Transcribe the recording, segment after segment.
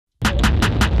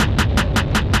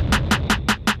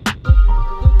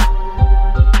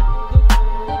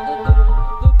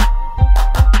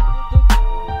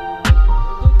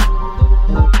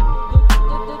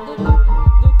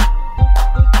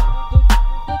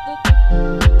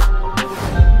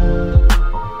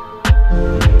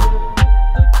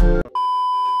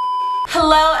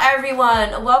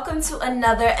everyone, welcome to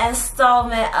another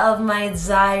installment of my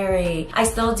diary. I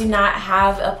still do not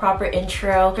have a proper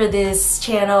intro for this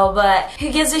channel, but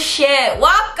who gives a shit?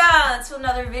 Welcome to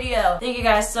another video. Thank you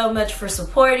guys so much for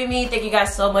supporting me. Thank you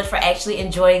guys so much for actually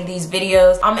enjoying these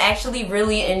videos. I'm actually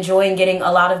really enjoying getting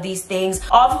a lot of these things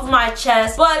off of my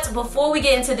chest. But before we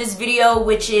get into this video,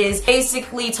 which is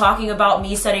basically talking about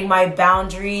me setting my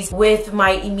boundaries with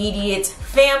my immediate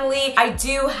family, I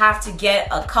do have to get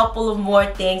a couple of more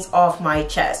things off my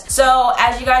chest. So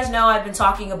as you guys know, I've been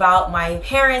talking about my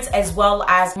parents as well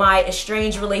as my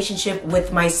estranged relationship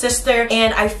with my sister,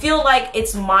 and I feel like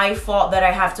it's my fault that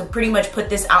I have to pretty much put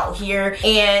this out here,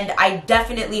 and I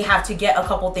definitely have to get a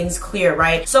couple things clear,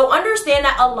 right? So understand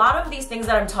that a lot of these things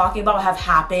that I'm talking about have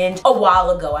happened a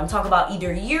while ago. I'm talking about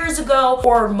either years ago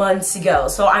or months ago.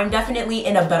 So I'm definitely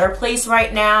in a better place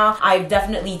right now. I've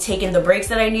definitely taken the breaks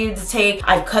that I needed to take.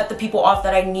 I've cut the people off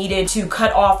that I needed to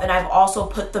cut off, and I've also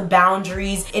put the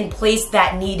boundaries in place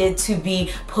that needed to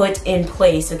be put in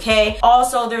place, okay?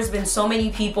 Also, there's been so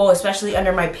many people, especially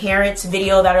under my parents'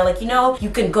 video, that are like, you know, you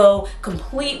can go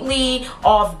completely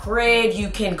off grid, you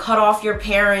can cut off your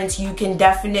parents, you can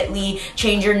definitely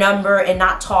change your number and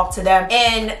not talk to them.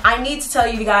 And I need to tell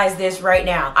you guys this right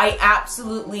now. I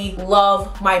absolutely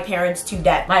love my parents to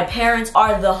death. My parents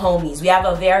are the homies. We have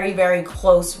a very, very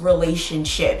close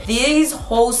relationship. These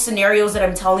whole scenarios that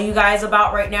I'm telling you guys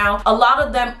about right now, a lot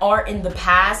of them are in the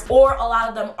past, or a lot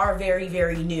of them are very,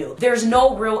 very new. There's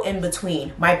no real in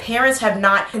between. My parents have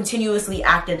not continuously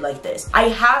acted like this. I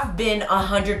have been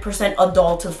 100%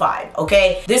 adultified,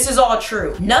 okay? This is all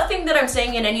true. Nothing that I'm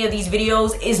saying in any of these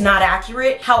videos is not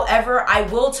accurate. However, I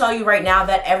will tell you right now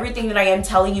that everything that I am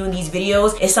telling you in these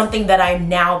videos is something that I'm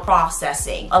now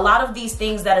processing. A lot of these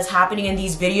things that is happening in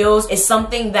these videos is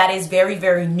something that is very,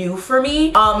 very new for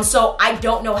me. So I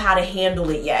don't know how to handle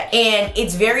it yet. And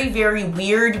it's very, very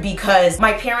weird because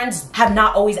my parents have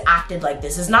not always acted like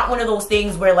this. It's not one of those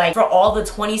things where, like, for all the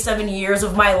 27 years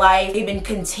of my life, they've been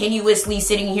continuously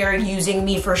sitting here using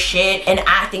me for shit and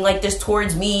acting like this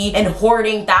towards me and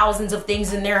hoarding thousands of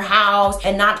things in their house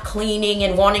and not cleaning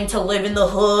and wanting to live in the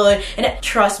hood. And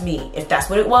trust me, if that's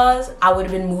what it was, I would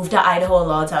have been moved to Idaho a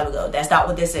long time ago. That's not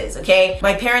what this is, okay?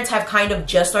 My parents have kind of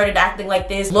just started acting like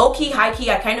this. Low-key,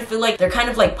 high-key, I kind of feel like they're kind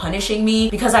of like punishing me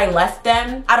because I left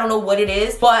them. I don't know what it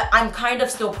is, but I'm kind of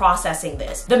still processing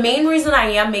this. The main reason I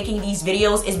am making these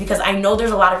videos is because I know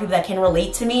there's a lot of people that can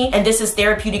relate to me, and this is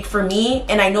therapeutic for me,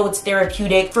 and I know it's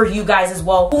therapeutic for you guys as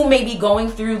well who may be going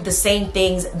through the same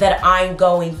things that I'm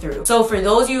going through. So for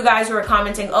those of you guys who are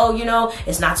commenting, oh, you know,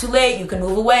 it's not too late, you can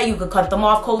move away, you could cut them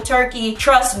off cold turkey,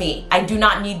 trust me, I do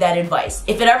not need that advice.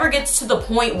 If it ever gets to the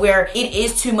point where it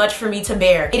is too much for me to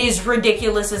bear, it is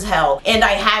ridiculous as hell, and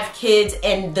I have kids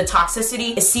and the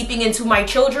toxicity is seeping into my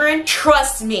children,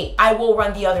 trust me, I will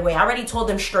run the other way. I already told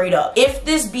them straight up. If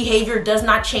this behavior does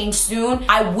not change soon,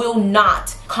 I will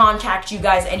not contact you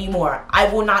guys anymore.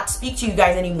 I will not speak to you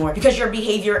guys anymore because your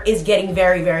behavior is getting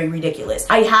very, very ridiculous.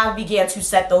 I have began to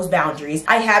set those boundaries.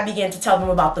 I have began to tell them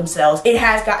about themselves. It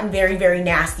has gotten very, very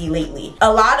nasty lately.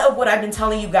 A lot of what I've been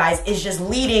telling you guys is just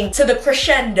leading to the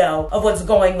crescendo of what's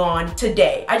going on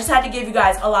today. I just had to give you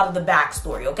guys a lot of the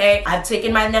backstory, okay? I've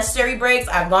taken my necessary breaks.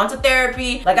 I've gone to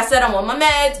therapy. Like I said, I'm on my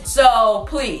meds. So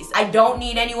please, I don't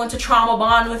need anyone to trauma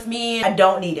bond with me. I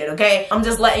don't need it, okay? I'm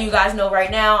just letting you guys know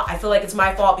right now. I feel like it's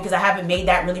my fault because I haven't made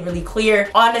that really, really clear.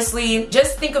 Honestly,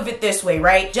 just think of it this way,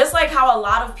 right? Just like how a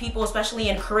lot of people, especially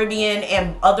in Caribbean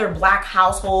and other Black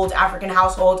households, African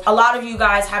households, a lot of you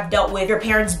guys have dealt with your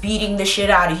parents beating the shit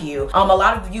out of you. A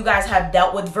lot of you guys have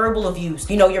dealt with verbal abuse.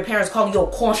 You know, your parents calling you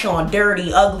a cochon,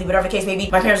 dirty, ugly, whatever the case may be.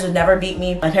 My parents have never beat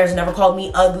me. My parents have never called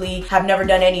me ugly, have never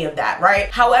done any of that, right?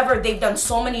 However, they've done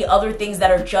so many other things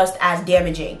that are just as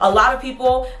damaging. A lot of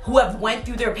people who have went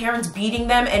through their parents beating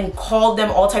them and called them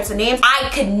all types of names, I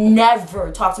could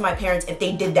never talk to my parents if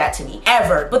they did that to me,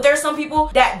 ever. But there's some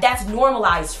people that's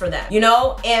normalized for them, you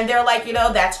know? And they're like, you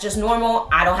know, that's just normal.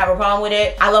 I don't have a problem with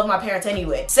it. I love my parents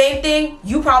anyway. Same thing,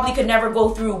 you probably could never go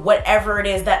through whatever it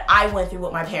is that I went through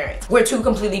with my parents. We're two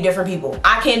completely different people.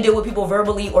 I can't deal with people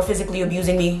verbally or physically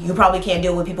abusing me. You probably can't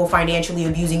deal with people financially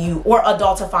abusing you or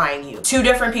adultifying you. Two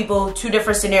different people, two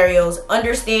different scenarios.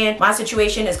 Understand, my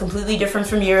situation is completely different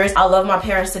from yours. I love my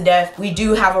parents to death. We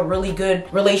do have a really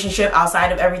good relationship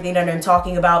outside of everything that I'm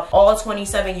talking about. All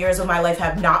 27 years of my life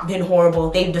have not been horrible.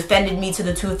 They've defended me to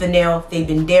the tooth and nail. They've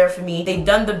been there for me. They've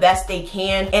done the best they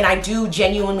can. And I do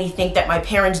genuinely think that my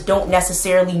parents don't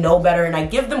necessarily know better, and I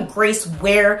give them grace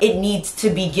where it needs to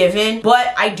be given.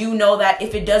 But I do know that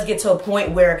if it does get to a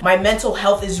point where my mental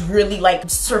health is really like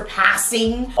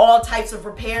surpassing all types of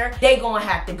repair, they gonna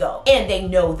have to go. And they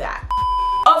know that.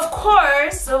 Of of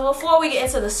course, so before we get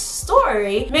into the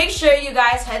story, make sure you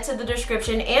guys head to the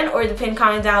description and or the pinned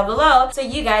comment down below so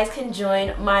you guys can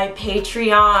join my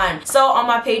Patreon. So on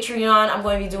my Patreon, I'm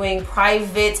going to be doing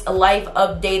private life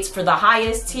updates for the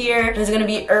highest tier. There's going to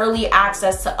be early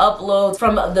access to uploads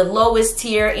from the lowest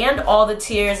tier and all the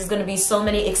tiers. There's going to be so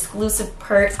many exclusive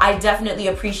perks. I definitely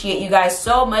appreciate you guys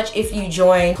so much if you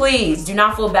join. Please do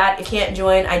not feel bad if you can't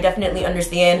join. I definitely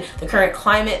understand the current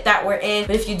climate that we're in,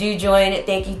 but if you do join,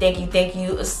 thank you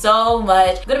so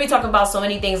much. I'm going to be talking about so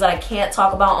many things that I can't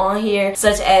talk about on here,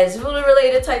 such as Voodoo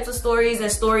related types of stories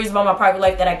and stories about my private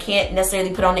life that I can't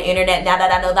necessarily put on the internet now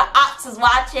that I know the ops is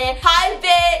watching. Hi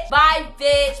bitch, bye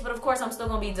bitch. But of course I'm still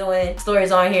gonna be doing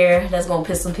stories on here that's gonna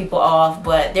piss some people off,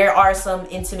 but there are some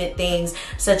intimate things,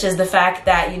 such as the fact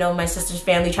that, you know, my sister's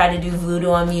family tried to do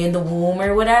voodoo on me in the womb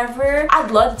or whatever.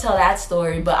 I'd love to tell that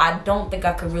story, but I don't think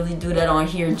I could really do that on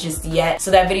here just yet.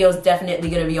 So that video is definitely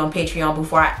gonna be on Patreon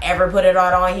before I ever put it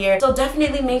on here. So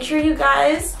definitely make sure you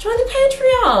guys join the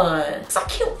Patreon, because I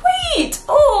can't wait.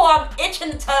 Oh, I'm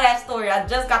itching to tell that story. I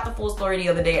just got the full story the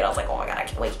other day and I was like, oh my god, I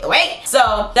can't wait.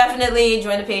 So definitely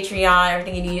join the Patreon.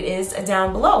 Everything you need is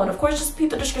down below, and of course just peep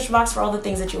the description box for all the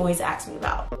things that you always ask me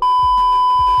about.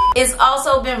 It's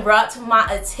also been brought to my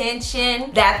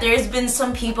attention that there's been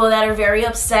some people that are very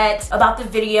upset about the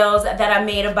videos that I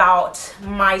made about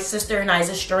my sister and I's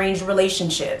estranged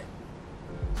relationship.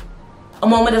 A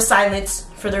moment of silence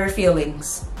for their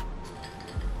feelings.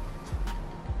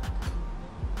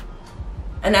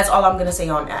 And that's all I'm gonna say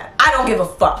on that. I don't give a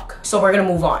fuck. So we're gonna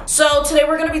move on. So today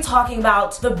we're gonna be talking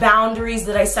about the boundaries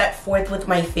that I set forth with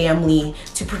my family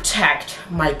to protect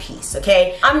my peace,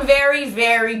 okay? I'm very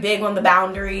big on the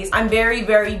boundaries. I'm very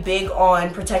big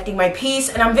on protecting my peace,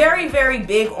 and I'm very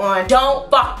big on don't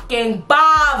fucking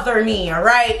bother me, all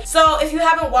right? So if you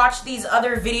haven't watched these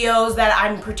other videos that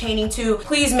I'm pertaining to,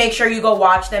 please make sure you go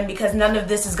watch them, because none of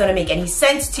this is gonna make any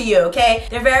sense to you, okay?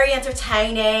 They're very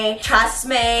entertaining. Trust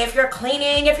me, if you're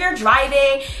cleaning, if you're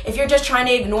driving, if you're just trying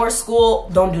to ignore school,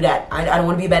 don't do that. I don't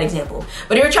want to be a bad example.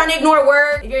 But if you're trying to ignore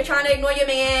work, if you're trying to ignore your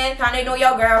man, trying to ignore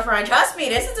your girlfriend, trust me,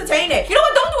 this is entertaining. You know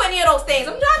what? Don't do any of those things.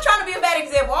 I'm not trying to be a bad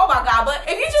example. Oh my god. But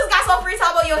if you just got some free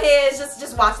time on your hands,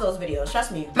 just watch those videos.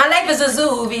 Trust me. My life is a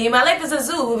zoovie. My life is a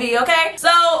zoovie, okay?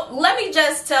 So let me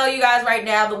just tell you guys right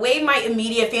now, the way my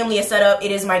immediate family is set up,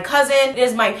 it is my cousin, it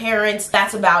is my parents,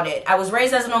 that's about it. I was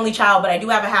raised as an only child, but I do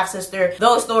have a half sister.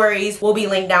 Those stories will be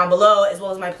linked down below, as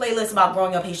well as my playlist about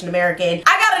growing up Haitian American.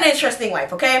 I got an interesting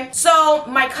life, okay? So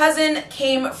my cousin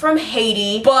came from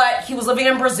Haiti, but he was living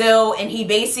in Brazil, and he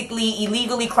basically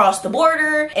illegally crossed the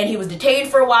border, and he was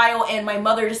detained for a while, and my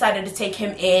mother decided to take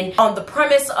him in on the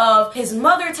premise of his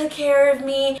mother took care of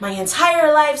me my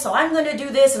entire life, so I'm gonna do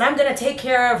this and I'm gonna take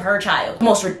care of her child. The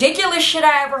most ridiculous shit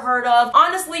I ever heard of.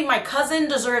 Honestly, my cousin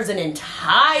deserves an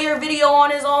entire video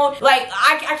on his own. Like,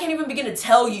 I can't even begin to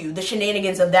tell you the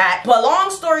shenanigans of that. But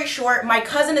long story short, my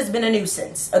cousin has been a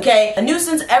nuisance, okay? A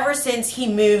nuisance ever since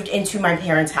he moved into my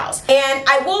parents' house. And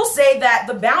I will say that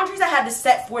the boundaries I had to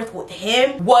set forth with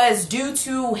him was due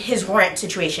to his rent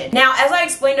situation. Now, as I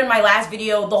explained in my last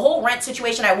video, the whole rent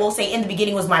situation, I will say in the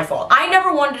beginning, was my fault. I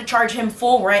never wanted to charge him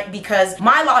full rent because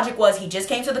my logic was he just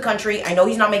came to the country. I know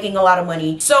he's not making a lot of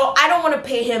money, so I don't want to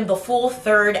pay him the full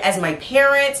third as my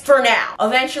parents for now.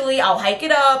 Eventually, I'll hike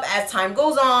it up as time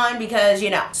goes on, because, you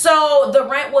know. So the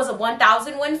rent was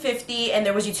 $1,150, and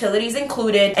there was utilities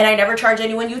included, and I never charged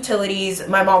anyone utilities.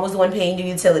 My mom was the one paying the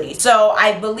utilities. So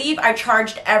I believe I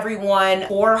charged everyone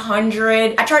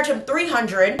 $400. I charged him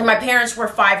 $300, and my parents were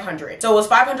 $500. So it was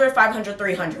 $500, $500,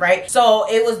 $300, right? So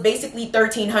it was basically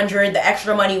 $1,300. The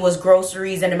extra money was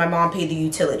groceries, and then my mom paid the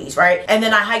utilities, right? And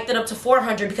then I hiked it up to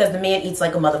 $400 because the man eats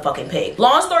like a motherfucking pig.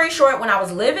 Long story short, when I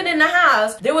was living in the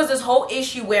house, there was this whole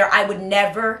issue where I would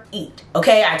never eat,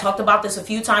 okay? I talked about this a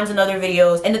few times in other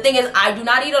videos, and the thing is, I do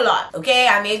not eat a lot, okay?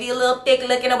 I may be a little thick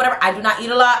looking or whatever. I do not eat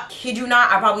a lot. Kid you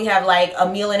not, I probably have like a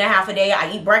meal and a half a day.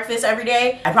 I eat breakfast every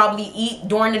day. I probably eat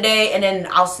during the day, and then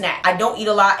I'll snack. I don't eat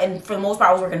a lot, and for the most part,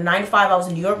 I was working 9 to 5. I was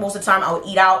in New York most of the time. I would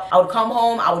eat out. I would come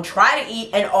home. I would try to eat,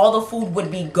 and all the food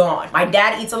would be gone. My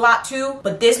dad eats a lot too,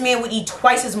 but this man would eat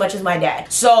twice as much as my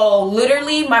dad. So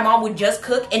literally, my mom would just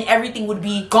cook, and everything would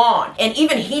be gone. And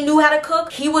even he knew how to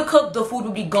cook. He would cook, the food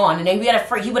would be gone. And then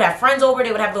he would have friends over.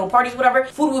 They would have little parties, whatever.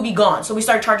 Food would be gone. So we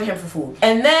started charging him for food.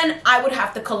 And then I would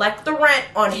have to collect the rent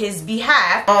on his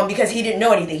behalf because he didn't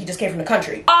know anything. He just came from the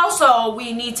country. Also,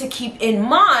 we need to keep in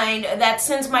mind that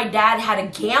since my dad had a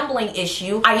gambling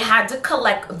issue, I had to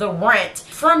collect the rent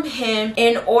from him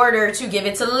in order to give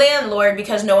it to the landlord,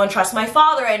 because no one trusts my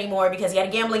father anymore because he had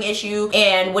a gambling issue. to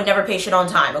and would never pay shit on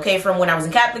time, okay? From when I was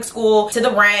in Catholic school to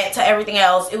the rent to everything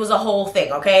else, it was a whole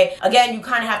thing, okay? Again, you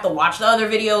kind of have to watch the other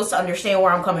videos to understand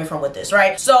where I'm coming from with this,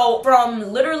 right? So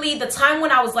from literally the time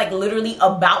when I was like literally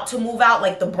about to move out,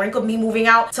 like the brink of me moving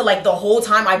out, to like the whole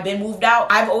time I've been moved out,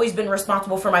 I've always been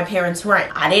responsible for my parents'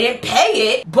 rent. I didn't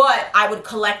pay it, but I would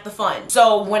collect the funds.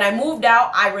 So when I moved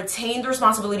out, I retained the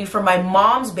responsibility for my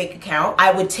mom's bank account.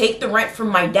 I would take the rent from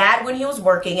my dad when he was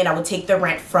working, and I would take the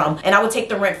rent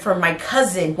from my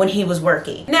cousin when he was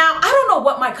working. Now, I don't know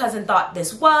what my cousin thought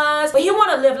this was, but he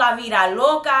want to live la vida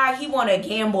loca. He want to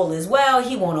gamble as well.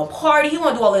 He want to party. He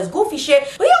want to do all this goofy shit,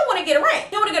 but he don't want to get a rent.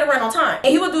 He don't want to get a rent on time.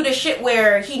 And he would do this shit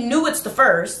where he knew it's the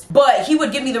 1st, but he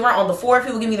would give me the rent on the 4th.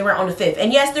 He would give me the rent on the 5th.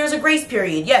 And yes, there's a grace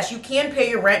period. Yes, you can pay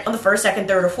your rent on the 1st, 2nd,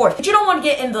 3rd, or 4th, but you don't want to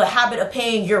get in the habit of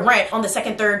paying your rent on the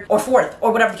 2nd, 3rd, or 4th,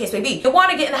 or whatever the case may be. You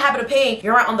want to get in the habit of paying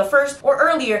your rent on the 1st or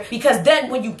earlier, because then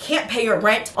when you can't pay your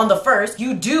rent on the 1st,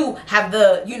 you do have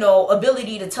the, you know,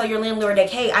 ability to tell your landlord like,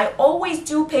 hey, I always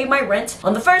do pay my rent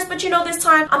on the 1st, but you know, this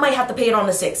time I might have to pay it on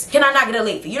the 6th. Can I not get a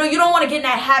late fee? You know, you don't want to get in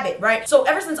that habit, right? So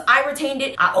ever since I retained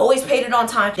it, I always paid it on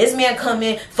time. This man come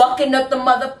in fucking up the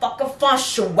motherfucking feng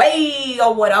shui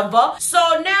or whatever.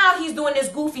 So now he's doing this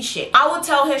goofy shit. I would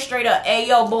tell him straight up, hey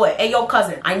yo boy, hey yo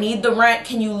cousin, I need the rent,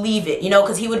 can you leave it? You know,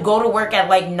 because he would go to work at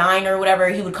like 9 or whatever,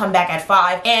 he would come back at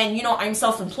 5, and you know, I'm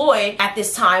self-employed at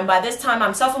this time. By this time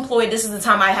I'm self-employed, this is the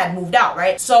time I had moved out,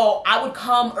 right? So I would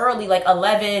come early, like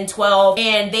 11, 12,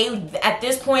 and they, at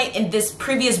this point in this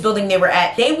previous building they were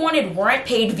at, they wanted rent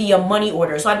paid via money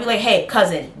order. So I'd be like, hey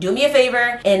cousin, do me a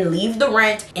favor and leave the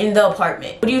rent in the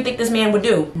apartment. What do you think this man would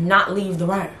do? Not leave the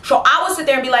rent. So I would sit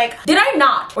there and be like, did I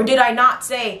not, or did I not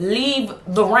say leave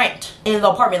the rent in the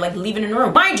apartment, like leave it in the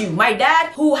room? Mind you, my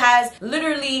dad, who has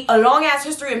literally a long ass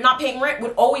history of not paying rent,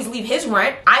 would always leave his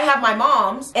rent. I have my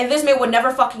mom's, and this man would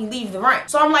never fucking leave the rent.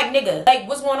 So I'm like, nigga, like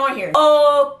what's going on here?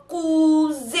 Oh,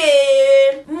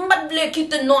 cousin, m'bable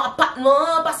quitte non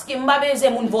appartement parce que m'bable c'est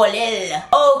mon volel.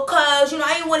 Oh, cause you know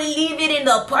I didn't want to leave it in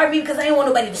the apartment because I didn't want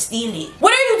nobody to steal it.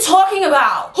 What are you talking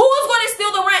about? Who is going to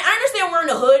steal the rent? I understand we're in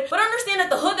the hood, but understand that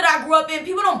the hood that I grew up in,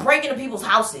 people don't break into people's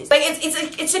houses. Like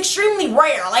it's extremely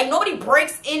rare. Like nobody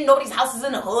breaks in nobody's houses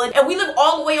in the hood, and we live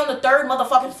all the way on the 3rd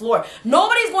motherfucking floor.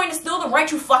 Nobody's going to steal the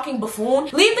rent, you fucking buffoon.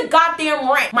 Leave the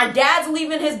goddamn rent. My dad's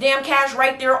leaving his damn cash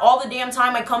right there all the damn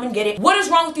time I come and get it. What is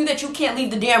wrong with you that you can't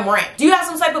leave the damn rent? Do you have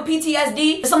some type of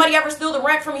PTSD? Did somebody ever steal the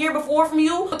rent from here before from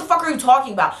you? What the fuck are you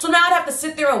talking about? So now I'd have to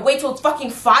sit there and wait till it's fucking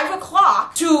 5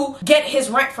 o'clock to get his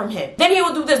rent from him. Then he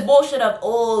would do this bullshit of,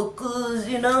 oh, cause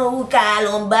you know,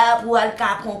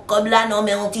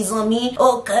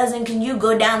 oh cousin, can you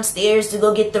go downstairs to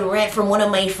go get the rent from one of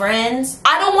my friends?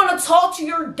 I don't want to talk to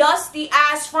your dusty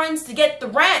ass friends to get the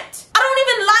rent. I don't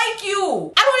even like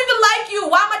you. I don't even like you.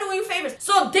 Why am I doing you favors?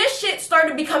 So this shit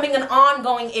started becoming an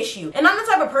ongoing issue. And I'm the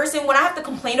type of person, when I have to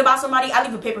complain about somebody, I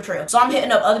leave a paper trail. So I'm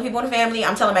hitting up other people in the family.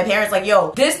 I'm telling my parents like,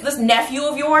 yo, this nephew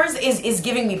of yours is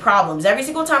giving me problems. Every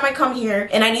single time I come here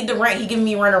and I need the rent, he giving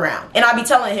me run around. And I'll be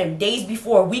telling him days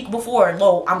before, week before,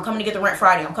 lo, I'm coming to get the rent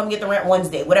Friday. I'm coming to get the rent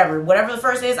Wednesday, whatever the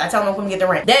 1st is, I tell him I'm coming to get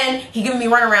the rent. Then he giving me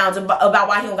runarounds about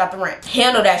why he don't got the rent.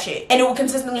 Handle that shit. And it will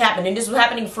consistently happen. And this was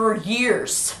happening for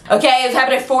years. Okay, it was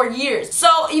happening for years. So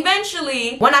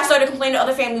eventually, when I started complaining to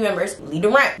other family members, leave the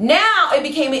rent. Now it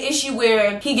became an issue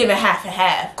where he giving half and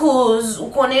half. Cause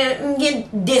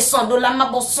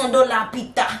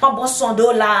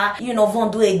 $200, you know,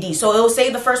 vendredi. So it will say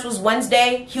the 1st was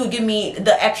Wednesday, he would give me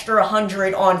the extra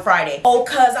 100 on Friday. Oh,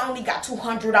 cause I only got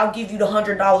 200, I'll give you the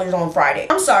 $100 on Friday.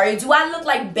 I'm sorry, do I look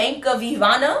like Bank of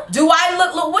Yvana? Do I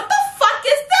look, what the fuck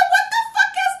is that? What the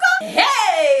fuck is going?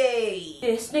 Hey!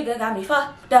 This nigga got me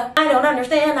fucked up. I don't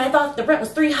understand. I thought the rent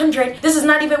was 300. This is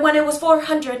not even when it was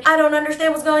 400. I don't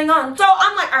understand what's going on. So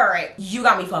I'm like, all right, you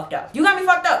got me fucked up. You got me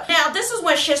fucked up. Now, this is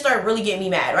when shit started really getting me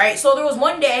mad, right? So there was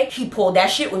one day he pulled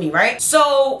that shit with me, right?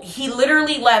 So he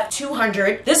literally left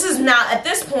 200. This is not, at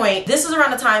this point, this is around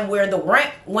the time where the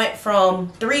rent went from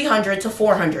 300 to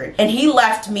 400. And he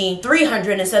left me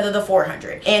 300 instead of the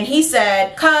 400. And he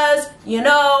said, cause, you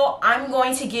know, I'm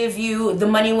going to give you the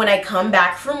money when I come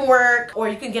back from work, or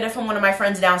you can get it from one of my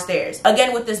friends downstairs.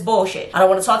 Again, with this bullshit. I don't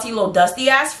want to talk to you little dusty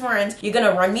ass friends. You're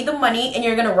gonna run me the money and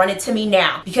you're gonna run it to me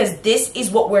now, because this is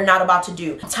what we're not about to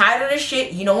do. I'm tired of this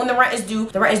shit. You know when the rent is due?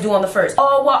 The rent is due on the 1st.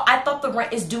 Oh, well, I thought the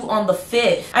rent is due on the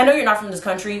 5th. I know you're not from this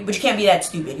country, but you can't be that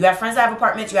stupid. You have friends that have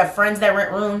apartments. You have friends that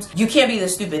rent rooms. You can't be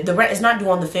this stupid. The rent is not due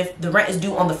on the 5th. The rent is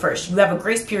due on the 1st. You have a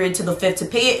grace period to the 5th to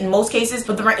pay it in most cases,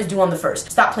 but the rent is due on the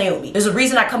 1st. Stop playing with me. There's a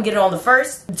reason I come get it on the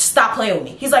 1st. Stop playing with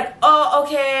me. He's like, like, oh,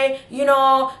 okay, you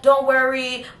know, don't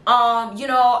worry, you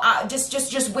know,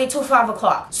 just wait till 5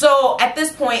 o'clock. So at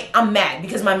this point, I'm mad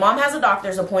because my mom has a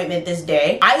doctor's appointment this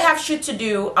day. I have shit to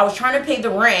do. I was trying to pay the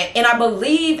rent, and I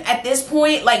believe at this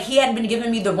point, like, he hadn't been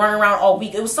giving me the runaround all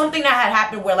week. It was something that had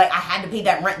happened where, like, I had to pay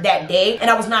that rent that day, and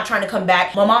I was not trying to come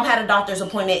back. My mom had a doctor's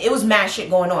appointment. It was mad shit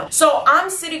going on. So I'm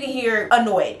sitting here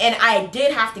annoyed, and I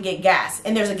did have to get gas,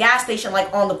 and there's a gas station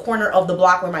like on the corner of the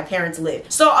block where my parents live.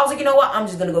 So I was like, you know what, I'm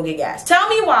just gonna go get gas. Tell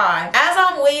me why. As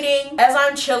I'm waiting, as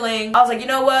I'm chilling, I was like, you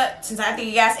know what, since I have to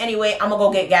get gas anyway, I'm gonna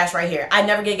go get gas right here. I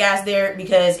never get gas there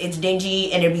because it's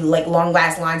dingy and there'd be like long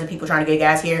last lines of people trying to get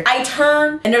gas here. I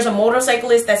turn and there's a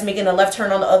motorcyclist that's making a left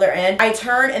turn on the other end. I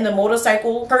turn and the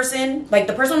motorcycle person, like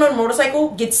the person on the motorcycle,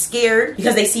 gets scared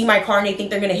because they see my car and they think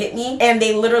they're gonna hit me, and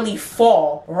they literally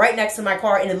fall right next to my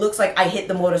car, and it looks like I hit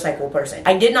the motorcycle person.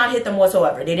 I did not hit them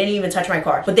whatsoever. They didn't even touch my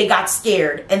car, but they got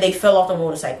scared and they fell off the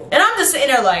motorcycle. And I'm just sitting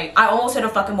there like, I almost hit a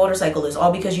fucking motorcyclist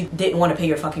all because you didn't want to pay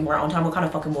your fucking rent on time. What kind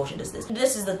of fucking bullshit is this?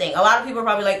 This is the thing. A lot of people are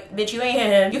probably like, bitch, you ain't hit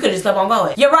him. You could have just kept on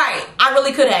going. You're right. I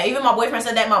really could have. Even my boyfriend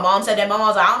said that. My mom said that. My mom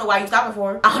was like, I don't know why you stopping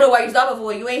for. I don't know why you stopping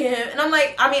for. You ain't hit him. And I'm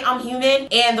like, I mean, I'm human,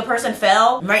 and the person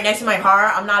fell right next to my car.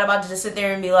 I'm not about to just sit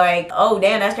there and be like, oh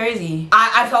damn, that's crazy.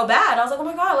 I felt bad. I was like, oh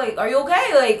my god, like, are you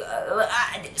okay? Like,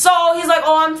 so he's like,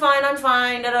 oh, I'm fine,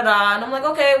 da da da. And I'm like,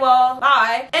 okay, well,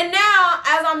 bye. And now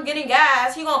as I'm getting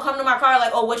gas, he gonna come to my car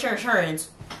like, oh, what's your insurance?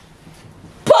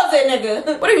 Pause it,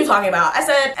 nigga. What are you talking about? I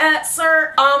said,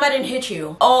 sir, I didn't hit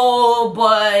you. Oh,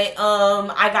 but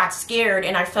I got scared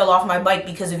and I fell off my bike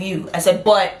because of you. I said,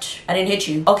 but I didn't hit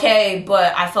you. Okay,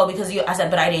 but I fell because of you. I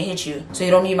said, but I didn't hit you, so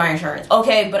you don't need my insurance.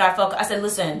 Okay, but I fell. I said,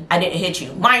 listen, I didn't hit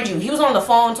you. Mind you, he was on the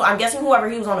phone, so I'm guessing whoever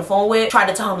he was on the phone with tried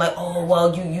to tell him like, oh,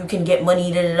 well, you can get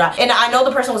money, da da da. And I know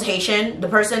the person was Haitian. The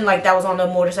person like that was on the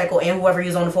motorcycle and whoever he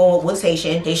was on the phone with was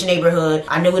Haitian neighborhood.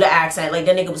 I knew the accent, like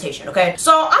that nigga was Haitian. Okay,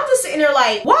 so I'm just sitting there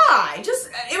like, why?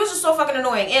 It was just so fucking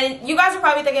annoying. And you guys are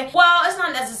probably thinking, well, it's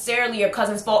not necessarily your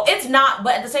cousin's fault. It's not,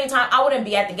 but at the same time, I wouldn't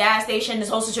be at the gas station. This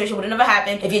whole situation would have never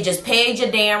happened if you just paid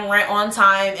your damn rent on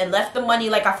time and left the money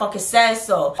like I fucking said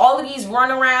so. All of these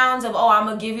runarounds of, oh, I'm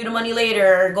gonna give you the money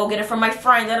later, go get it from my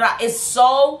friend, da, da, da, is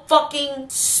so fucking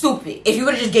stupid. If you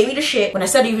would have just gave me the shit when I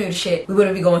said to give you the shit, we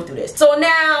wouldn't be going through this. So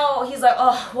now he's like,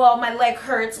 oh, well, my leg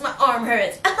hurts, my arm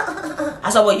hurts. I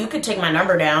said, well, you could take my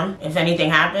number down if anything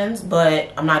happens, but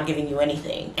I'm not giving you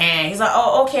anything. And he's like,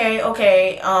 oh, okay.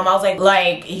 I was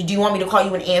like, do you want me to call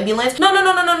you an ambulance? No,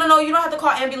 you don't have to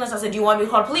call ambulance. I said, do you want me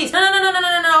to call the police? No.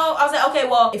 I was like, okay,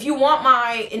 well, if you want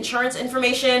my insurance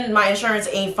information, my insurance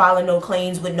ain't filing no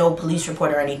claims with no police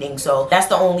report or anything, so that's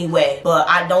the only way.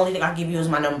 But the only thing I give you is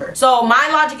my number. So my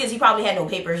logic is he probably had no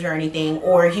papers or anything,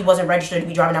 or he wasn't registered to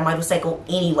be driving that motorcycle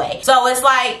anyway. So it's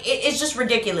like, it's just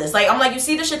ridiculous. Like, I'm like, you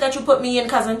see the shit that you put me in,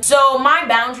 cousin? So my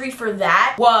boundary for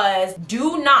that was,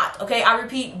 do not, okay, I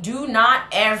repeat, do not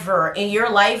ever in your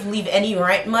life leave any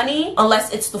rent money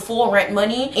unless it's the full rent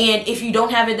money. And if you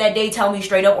don't have it that day, tell me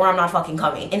straight up or I'm not fucking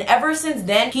coming. And ever since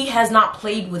then, he has not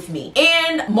played with me.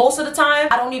 And most of the time,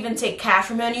 I don't even take cash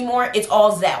from him anymore. It's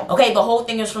all Zelle. Okay, the whole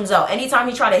thing is from Zelle. Anytime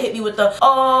he try to hit me with the,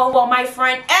 oh, well, my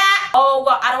friend, oh,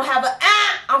 well, I don't have a,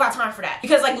 I don't got time for that.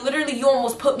 Because like literally you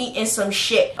almost put me in some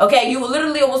shit. Okay, you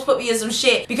literally almost put me in some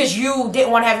shit because you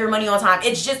didn't want to have your money on time.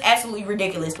 It's just absolutely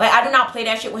ridiculous. Like, I do not play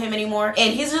that shit with him anymore.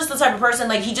 And he's just the type of person,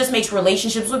 like, he just makes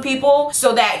relationships with people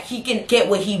so that he can get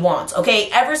what he wants. Okay,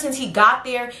 ever since he got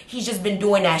there, he's just been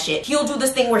doing that shit. He'll do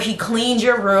this thing where he cleans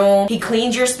your room, he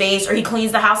cleans your space, or he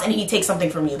cleans the house and he takes something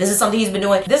from you. This is something he's been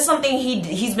doing. This is something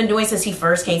he's been doing since he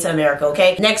first came to America.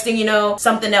 Okay, next thing you know,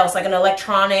 something else like an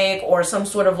electronic or some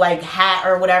sort of like hat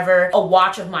or whatever, a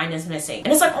watch of mine is missing.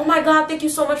 And it's like, oh my god, thank you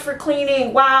so much for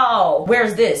cleaning. Wow,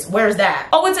 where's this? Where's that?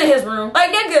 Oh, it's in his room.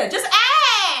 Like, nigga, just ask.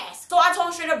 So I told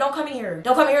him straight up, don't come in here.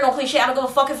 Don't come in here, don't clean shit. I don't give a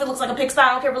fuck if it looks like a pigsty.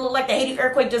 I don't care if it looks like the Haiti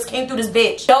earthquake just came through this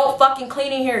bitch. Don't fucking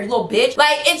clean in here, you little bitch.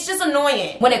 Like, it's just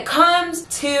annoying. When it comes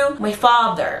to my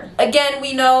father, again,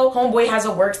 we know homeboy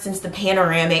hasn't worked since the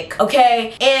panoramic,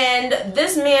 okay? And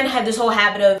this man had this whole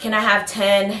habit of, can I have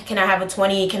 10? Can I have a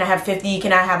 20? Can I have 50?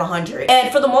 Can I have 100?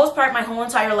 And for the most part, my whole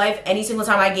entire life, any single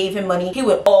time I gave him money, he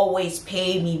would always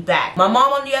pay me back. My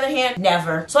mom, on the other hand,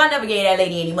 never. So I never gave that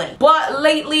lady any money. But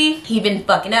lately, he been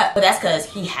fucking up. But that's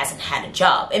because he hasn't had a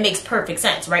job. It makes perfect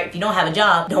sense, right? If you don't have a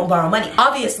job, don't borrow money.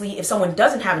 Obviously, if someone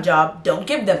doesn't have a job, don't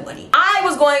give them money. I I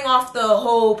was going off the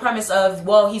whole premise of,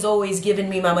 well, he's always giving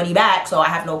me my money back, so I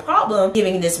have no problem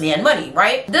giving this man money,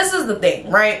 right? This is the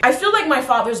thing, right? I feel like my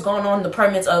father's gone on the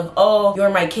premise of, oh, you're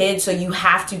my kid, so you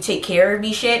have to take care of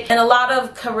me shit. And a lot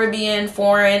of Caribbean,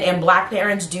 foreign, and black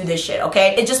parents do this shit,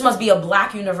 okay? It just must be a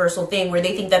black universal thing where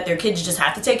they think that their kids just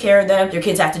have to take care of them. Their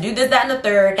kids have to do this, that, and the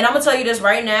third. And I'm gonna tell you this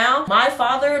right now, my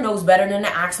father knows better than to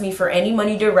ask me for any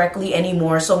money directly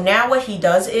anymore. So now what he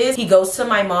does is he goes to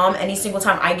my mom any single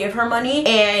time I give her money,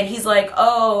 and he's like,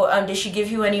 oh, did she give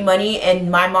you any money?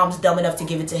 And my mom's dumb enough to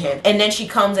give it to him. And then she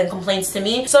comes and complains to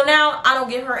me. So now I don't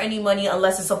give her any money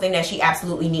unless it's something that she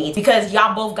absolutely needs, because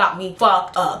y'all both got me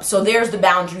fucked up. So there's the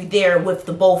boundary there with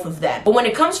the both of them. But when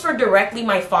it comes for directly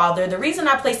my father, the reason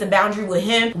I placed a boundary with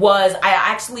him was, I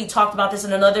actually talked about this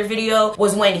in another video,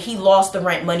 was when he lost the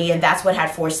rent money, and that's what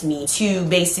had forced me to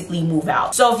basically move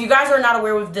out. So if you guys are not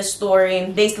aware with this story,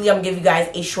 basically I'm gonna give you guys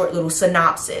a short little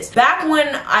synopsis. Back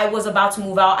when I was about to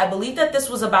move out, I believe that this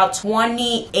was about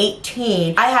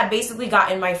 2018, I had basically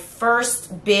gotten my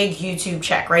first big YouTube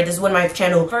check, right? This is when my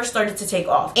channel first started to take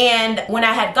off. And when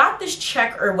I had got this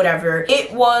check or whatever,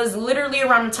 it was literally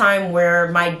around the time where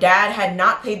my dad had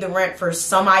not paid the rent for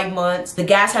some odd months. The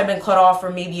gas had been cut off for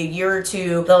maybe a year or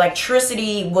two. The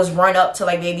electricity was run up to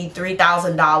like maybe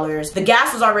 $3,000. The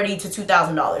gas was already to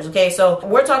 $2,000, okay? So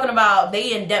we're talking about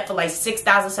they in debt for like $6,000,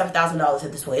 $7,000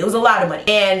 at this point. It was a lot of money.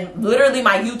 And literally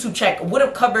my YouTube check would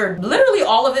have covered literally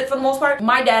all of it for the most part.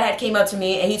 My dad had came up to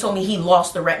me and he told me he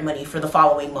lost the rent money for the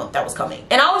following month that was coming.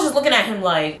 And I was just looking at him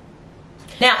like,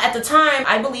 now, at the time,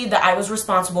 I believe that I was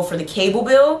responsible for the cable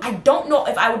bill. I don't know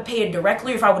if I would pay it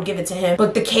directly or if I would give it to him,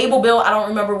 but the cable bill, I don't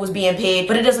remember was being paid,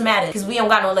 but it doesn't matter because we don't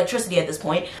got no electricity at this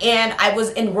point. And I was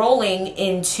enrolling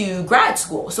into grad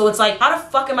school. So it's like, how the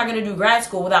fuck am I gonna do grad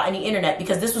school without any internet?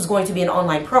 Because this was going to be an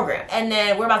online program. And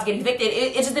then we're about to get evicted.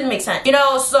 It just didn't make sense. You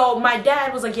know, so my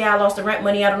dad was like, yeah, I lost the rent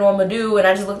money. I don't know what I'm gonna do. And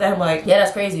I just looked at him like, yeah,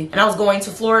 that's crazy. And I was going to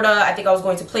Florida. I think I was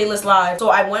going to Playlist Live. So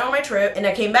I went on my trip and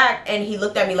I came back and he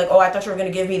looked at me like, oh, I thought you were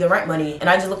gonna give me the rent money. And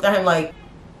I just looked at him like,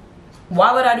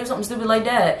 why would I do something stupid like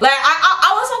that? Like,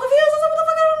 I was so confused. I was like, what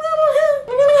the fuck?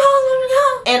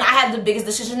 And I had the biggest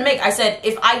decision to make. I said,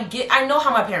 if I know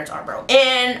how my parents are, bro.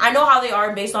 And I know how they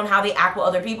are based on how they act with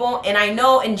other people. And I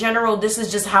know in general, this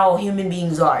is just how human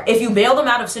beings are. If you bail them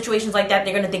out of situations like that,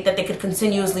 they're gonna think that they could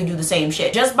continuously do the same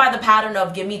shit. Just by the pattern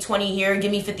of give me 20 here,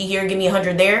 give me 50 here, give me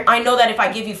 100 there. I know that if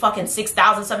I give you fucking $6,000,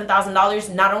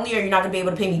 $7,000, not only are you not gonna be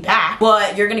able to pay me back,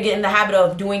 but you're gonna get in the habit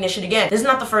of doing this shit again. This is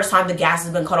not the first time the gas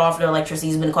has been cut off, the electricity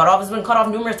has been cut off. It's been cut off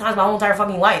numerous times my whole entire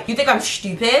fucking life. You think I'm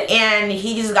stupid? And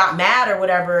he just got mad or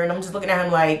whatever, and I'm just looking at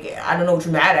him like, I don't know what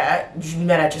you're mad at. You should be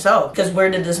mad at yourself, because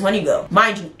where did this money go?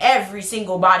 Mind you, every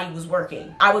single body was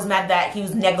working. I was mad that he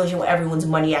was negligent with everyone's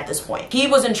money at this point. He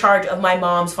was in charge of my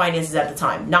mom's finances at the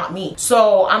time, not me.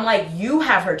 So I'm like, you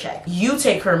have her check, you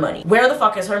take her money. Where the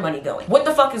fuck is her money going? What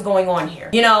the fuck is going on here?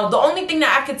 You know, the only thing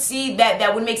that I could see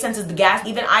that would make sense is the gas.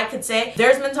 Even I could say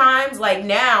there's been times like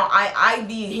now I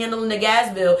be handling the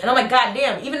gas bill and I'm like, god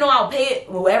damn, even though I'll pay it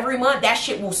every month, that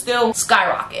shit will still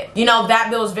skyrocket. You know, that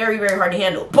bill is very, very hard to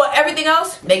handle. But everything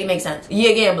else, make it make sense.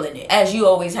 You're gambling it, as you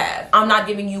always have. I'm not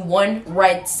giving you one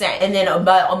red cent. And then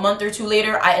about a month or two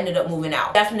later, I ended up moving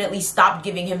out. Definitely stopped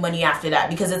giving him money after that,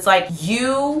 because it's like,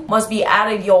 you must be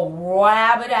out of your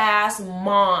rabbit ass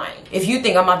mind if you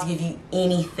think I'm about to give you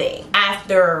anything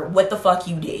after what the fuck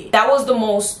you did. That was the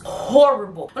most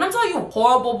horrible, when I'm telling you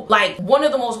horrible, like one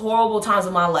of the most horrible times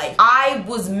of my life. I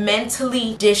was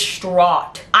mentally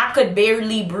distraught. I could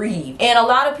barely breathe. And a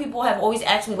lot of people have always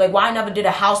asked me like, why I never did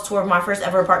a house tour of my first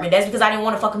ever apartment. That's because I didn't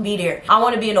want to fucking be there. I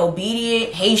want to be an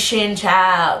obedient Haitian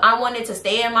child. I wanted to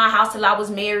stay in my house till I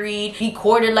was married, be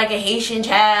courted like a Haitian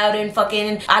child, and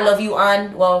fucking I love you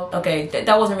on, well, okay,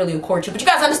 that wasn't really a courtship, but you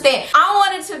guys understand. I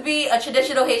wanted to be a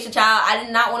traditional Haitian child. I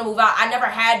did not want to move out. I never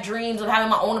had dreams of having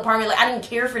my own apartment. Like, I didn't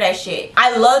care for that shit.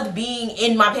 I loved being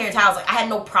in my parents' house. Like, I had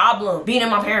no problem being in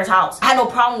my parents' house. I had no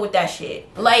problem with that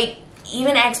shit. Like,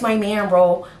 even ask my man,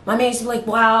 bro. My man used to be like,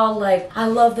 wow, like, I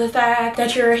love the fact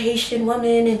that you're a Haitian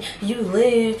woman and you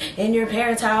live in your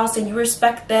parents' house and you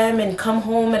respect them and come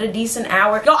home at a decent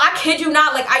hour. Yo, I kid you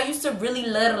not, like, I used to really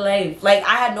love life. Like,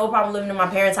 I had no problem living in my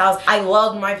parents' house. I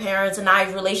loved my parents and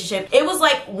I's relationship. It was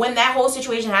like, when that whole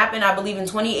situation happened, I believe in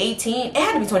 2018, it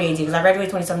had to be 2018 because I graduated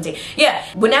 2017. Yeah,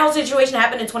 when that whole situation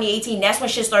happened in 2018, that's when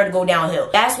shit started to go downhill.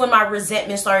 That's when my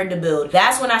resentment started to build.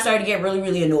 That's when I started to get really,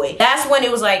 really annoyed. That's when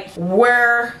it was like,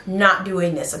 we're not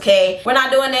doing this, okay? We're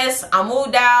not doing this. I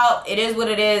moved out. It is what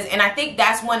it is. And I think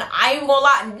that's when, I ain't gonna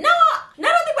lie, no, I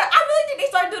don't think, but I really think they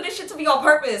started doing this shit to me on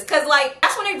purpose. Cause like,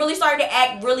 that's when they really started to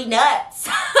act really nuts.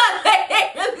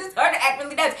 They really started to act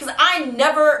really nuts. Cause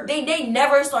they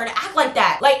never started to act like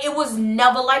that. Like, it was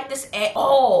never like this at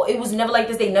all. It was never like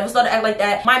this. They never started to act like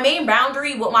that. My main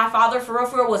boundary with my father for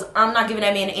real was, I'm not giving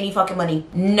that man any fucking money.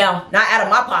 No, not out of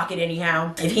my pocket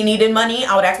anyhow. If he needed money,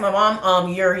 I would ask my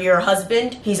mom, your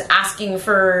husband, he's asking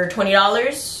for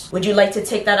 $20. Would you like to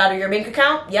take that out of your bank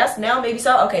account? Yes, no, maybe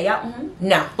so. Okay, yeah,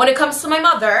 no. When it comes to my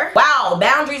mother, wow,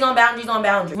 boundaries on boundaries on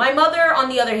boundaries. My mother, on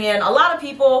the other hand, a lot of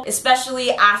people,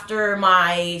 especially after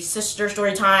my sister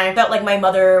story time, felt like my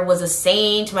mother was a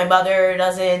saint. My mother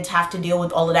doesn't have to deal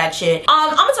with all of that shit.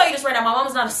 I'm gonna tell you this right now, my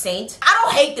mom's not a saint. I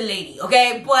don't hate the lady,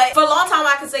 okay? But for a long time,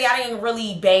 I could say I didn't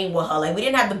really bang with her. Like, we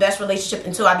didn't have the best relationship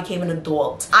until I became an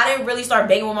adult. I didn't really start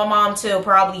banging with my mom till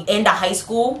probably end of high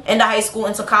school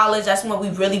into college. That's when we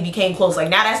really became close. Like,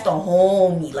 now that's the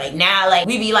homie. Like, now, like,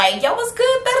 we be like, yo, what's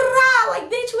good? Da-da-da.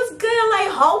 Like, bitch, what's good? Like,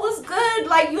 ho, what's good?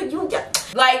 Like, you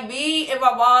like, me and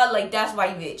my mom, like, that's my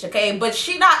bitch, okay? But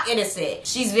she not innocent.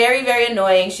 She's very, very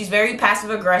annoying. She's very passive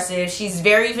aggressive. She's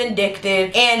very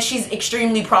vindictive, and she's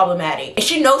extremely problematic. And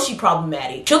she knows she's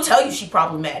problematic. She'll tell you she's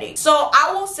problematic. So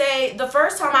I will say the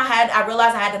first time I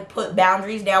realized I had to put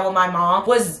boundaries down with my mom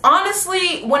was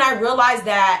honestly when I realized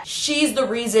that she's the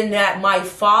reason that my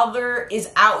father is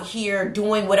out here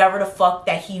doing whatever the fuck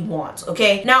that he wants,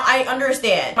 okay? Now, I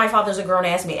understand my father's a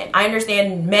grown-ass man. I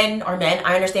understand men are men.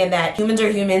 I understand that humans are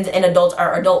humans and adults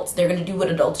are adults. They're gonna do what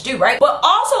adults do, right? But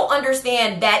also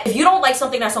understand that if you don't like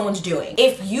something that someone's doing,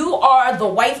 if you are the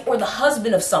wife or the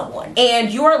husband of someone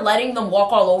and you are letting them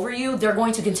walk all over you, they're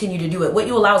going to continue to do it. What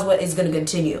you allow is what is gonna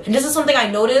continue. And this is something I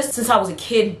noticed since I was a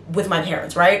kid with my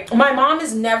parents, right? My mom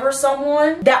is never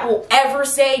someone that will ever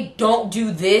say, don't do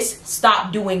this,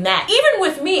 stop doing that. Even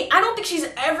with me, I don't think she's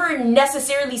ever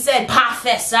necessarily said, pa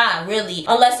fessa, really,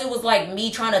 unless it was like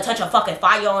me trying to touch a fucking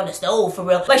fire on the stove for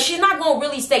real. Like, she's not gonna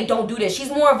really say, don't do this. She's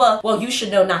more of a, well, you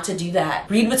should know not to do that.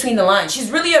 Read between the lines. She's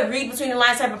really a read between the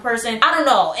lines type of person. I don't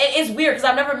know. It's weird because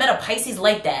I've never met a Pisces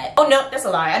like that. Oh, no, that's a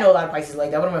lie. I know a lot of Pisces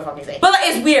like that. What am I fucking saying? But like,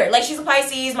 it's weird. Like, she's a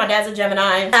Pisces. My dad's a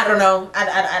Gemini. I don't know.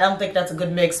 I don't think that's a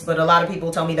good mix, but a lot of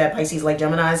people tell me that Pisces like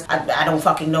Geminis. I don't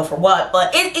fucking know for what,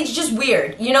 but it's just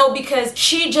weird, you know, because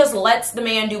she just lets the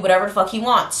man do whatever the fuck he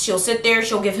wants. She'll sit there,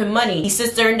 she'll give him money. He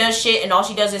sits there and does shit, and all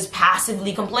she does is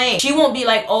passively complain. She won't be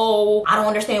like, oh, I don't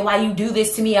understand why you do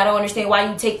this to me. I don't understand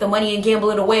why you take the money and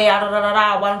gamble it away.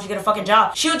 Why don't you get a fucking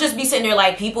job? She'll just be sitting there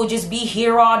like, people just be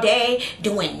here all day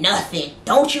doing nothing.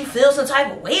 Don't you feel some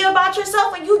type of way about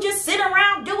yourself when you just sit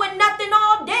around doing nothing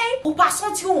all day? Ou pas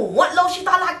senti want lo shit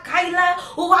la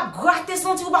kaila? Ou I gratis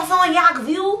on tu ba fon yak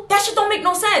view? That shit don't make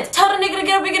no sense. Tell the nigga to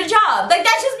get up and get a job. Like,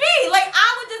 that's just me. Like,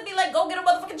 I would just be like, go get a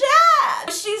motherfucking job.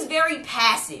 But she's very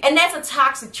passive, and that's a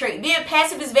toxic trait. Being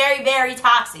passive is very, very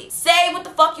toxic. Say what the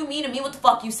fuck you mean and mean what the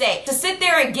fuck you say. To sit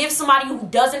there and give somebody who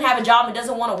doesn't have a job and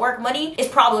doesn't want to work money is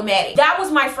problematic. That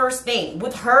was my first thing.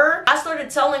 With her, I started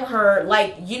telling her,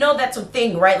 like, you know, that's a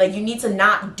thing, right? Like, you need to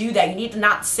not do that. You need to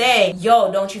not say,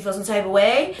 yo, don't you feel some type of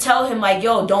way? Tell him, like,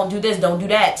 yo, don't do this, don't do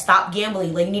that. Stop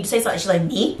gambling. Like, you need to say something. She's like,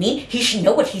 me? He should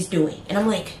know what he's doing. And I'm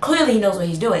like, clearly he knows what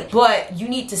he's doing. But you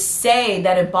need to say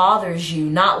that it bothers you,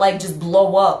 not like just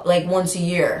blow up like once a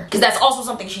year. Because that's also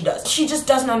something she does. She just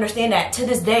doesn't understand that to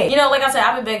this day. You know, like I said,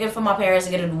 I've been begging for my parents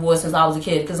to get a divorce since I was a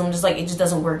kid because I'm just like, it just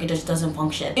doesn't work. It just doesn't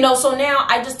function. You know, so now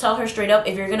I just tell her straight up,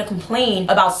 if you're gonna complain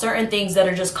about certain things that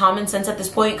are just common sense at this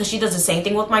point, because she does the same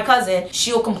thing with my cousin,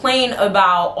 she'll complain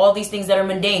about all these things that are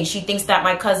mundane. She thinks that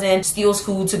my cousin steals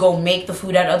food to go make the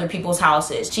food at other people's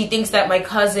houses. She thinks that my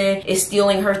cousin is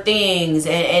stealing her things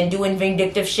and doing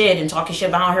vindictive shit and talking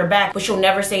shit behind her back, but she'll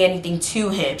never say anything to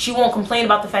him. She won't complain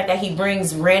about the fact that he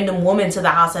brings random women to the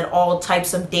house at all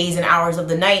types of days and hours of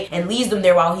the night and leaves them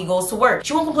there while he goes to work.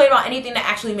 She won't complain about anything that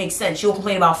actually makes sense. She'll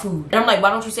complain about food. And I'm like, why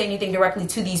don't you say anything directly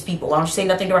to these people? Why don't you say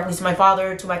nothing directly to my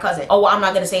father, to my cousin? Oh, well, I'm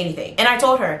not gonna say anything. And I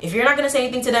told her, if you're not gonna say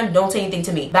anything to them, don't say anything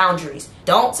to me. Boundaries.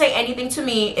 Don't say anything to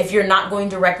me if you're not going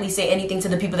to directly say anything to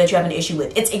the people that you have an issue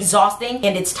with. It's exhausting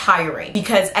and it's tiring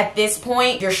because at this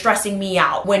point, you're stressing me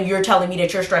out when you're telling me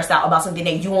that you're stressed out about something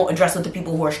that you won't address with the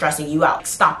people who are stressing you out.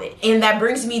 Stop it. And that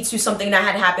brings me to something that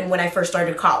had happened when I first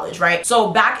started college, right?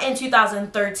 So back in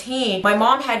 2013, my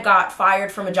mom had got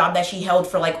fired from a job that she held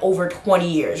for like over 20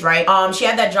 years, right? She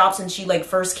had that job since she like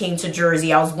first came to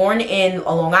Jersey. I was born in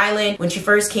Long Island. When she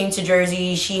first came to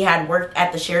Jersey, she had worked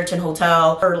at the Sheraton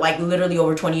Hotel for like literally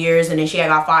over 20 years, and then she had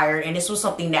got fired, and this was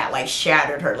something that like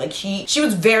shattered her. Like she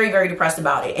was very, very depressed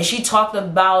about it, and she talked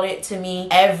about it to me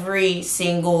every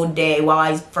single day while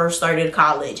I first started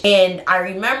college. And I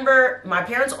remember my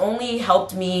parents only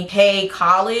helped me pay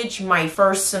college my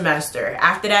first semester.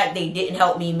 After that, they didn't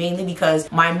help me, mainly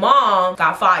because my mom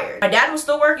got fired. My dad was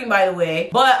still working, by the way,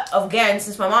 but again,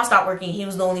 since my mom stopped working, he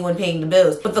was the only one paying the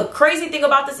bills. But the crazy thing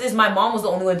about this is my mom was the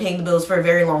only one paying the bills for a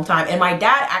very long time, and my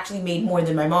dad actually made more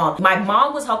than my mom. My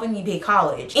mom was helping me pay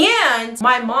college, and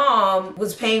my mom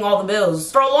was paying all the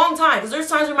bills for a long time, because there's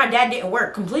times where my dad didn't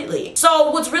work completely.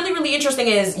 So what's really, really interesting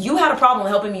is you had a problem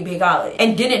helping me pay college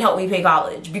and didn't help me pay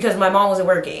college because my mom wasn't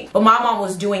working. But my mom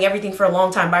was doing everything for a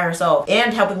long time by herself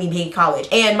and helping me pay college,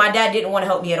 and my dad didn't want to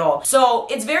help me at all. So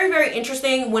it's very, very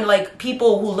interesting when like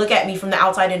people who look at me from the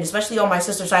outside, and especially on my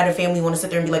sister's side of the family, want to sit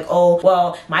there and be like, oh,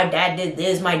 well, my dad did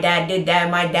this, my dad did that,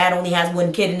 my dad only has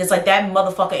one kid. And it's like, that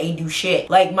motherfucker ain't do shit.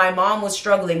 Like, my mom was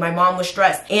struggling, my mom was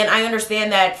stressed, and I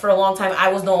understand that for a long time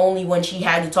I was the only one she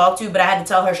had to talk to, but I had to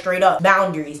tell her straight up,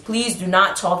 boundaries. Please do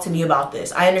not talk to me about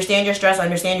this. I understand you're stressed, I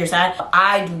understand you're sad, but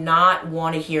I do not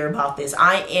want to hear about this.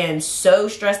 I am so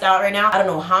stressed out right now. I don't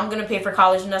know how I'm gonna pay for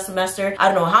college next semester. I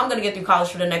don't know how I'm gonna get through college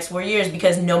for the next 4 years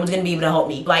because no one's gonna be able to help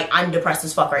me. Like, I'm depressed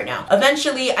as fuck right now.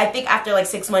 Eventually, I think after like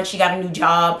 6 months, she got a new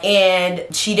job and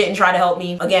she didn't try to help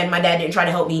me. Again, my dad didn't try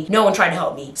to help me. No one tried to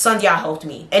help me. Sandhya helped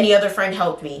me. Any other friend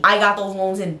helped me. I got those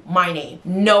loans in my name.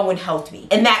 No one helped me.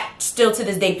 And that still to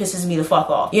this day pisses me the fuck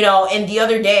off. You know, and the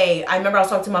other day, I remember I was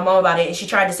talking to my mom about it, and she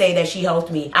tried to say that she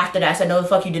helped me. After that, I said, no, the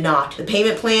fuck you did not. The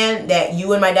payment plan that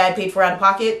you and my dad paid for out of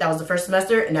pocket, that was the first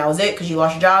semester, and that was it, because you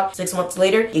lost your job. 6 months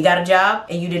later, you got a job,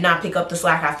 and you did not pick up the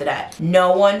slack after that.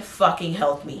 No one fucking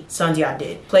helped me. Sandhya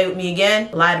did. Play with me again,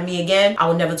 lie to me again, I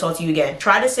will never talk to you again.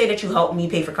 Try to say that you helped me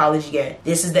pay for college again.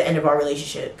 This is the end of our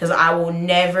relationship, because I will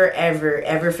never, ever,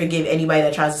 ever forgive anybody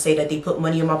that tries to say that they put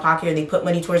money in my pocket or they put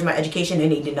money towards my education,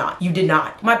 and they did not. You did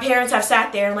not. My parents have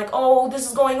sat there and like, oh, this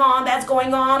is going on, that's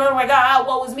going on, oh my god,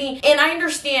 what was me? And I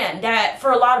understand that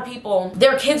for a lot of people,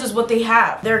 their kids is what they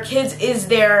have. Their kids is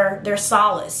their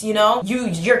solace, you know?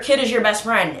 Your kid is your best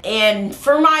friend. And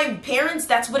for my parents,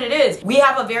 that's what it is. We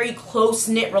have a very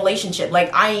close-knit relationship.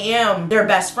 Like, I am their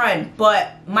best friend,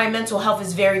 but my mental health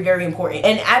is very, very important.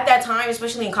 And at that time,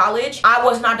 especially in college, I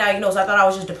was not diagnosed. I thought I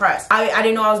was just depressed. I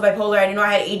didn't know I was bipolar. I didn't know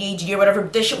I had ADHD or whatever.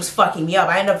 This shit was fucking me up.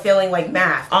 I ended up failing like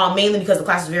math, mainly because the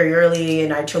class was very early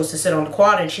and I chose to sit on the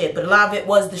quad and shit. But a lot of it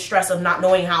was the stress of not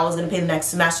knowing how I was gonna pay the next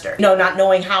semester. You know, not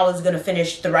knowing how I was gonna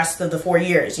finish the rest of the 4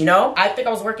 years, you know? I think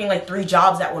I was working like 3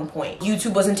 jobs at one point.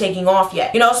 YouTube wasn't taking off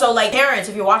yet. You know, so like parents,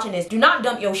 if you're watching this, do not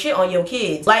dump your shit on your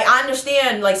kids. Like, I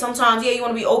understand, like sometimes, yeah, you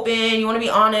wanna be open, you wanna be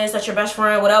honest, that's your best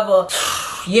friend, whatever.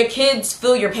 Your kids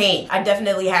feel your pain. I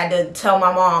definitely had to tell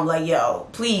my mom, like, yo,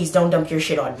 please don't dump your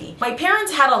shit on me. My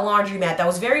parents had a laundromat that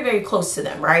was very, very close to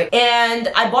them, right?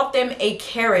 And I bought them a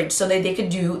carriage so that they could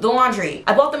do the laundry.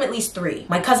 I bought them at least 3.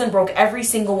 My cousin broke every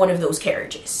single one of those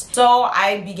carriages. So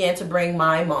I began to bring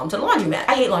my mom to the laundromat.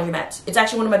 I hate laundromats. It's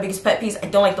actually one of my biggest pet peeves. I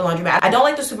don't like the laundromat. I don't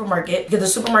like the supermarket because the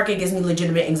supermarket gives me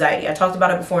legitimate anxiety. I talked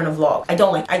about it before in a vlog. I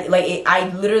don't like,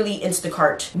 I literally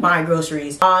Instacart my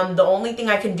groceries. The only thing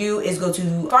I can do is go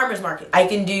to farmers market. I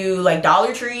can do like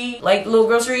Dollar Tree, like little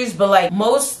groceries, but like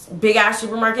most big ass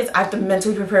supermarkets, I have to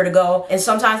mentally prepare to go. And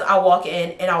sometimes I'll walk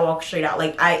in and I'll walk straight out.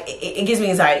 Like it gives me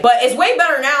anxiety. But it's way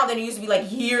better now than it used to be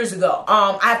like years ago.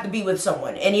 I have to be with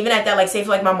someone. And even at that, like say if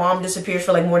like my mom disappears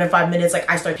for like more than 5 minutes, like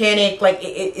I start panic, like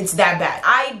it's that bad.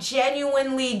 I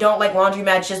genuinely don't like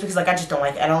laundromats just because like I just don't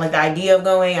like it. I don't like the idea of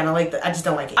going. I just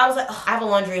don't like it. I was like, I have a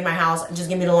laundry in my house. Just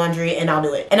give me the laundry and I'll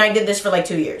do it. And I did this for like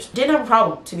 2 years. Didn't have a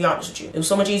problem, to be honest with you. It was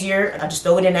so much easier. I just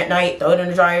throw it in at night, throw it in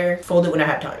the dryer, fold it when I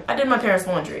have time. I did my parents'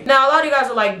 laundry. Now, a lot of you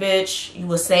guys are like, bitch, you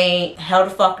was saying, hell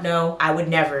the fuck no, I would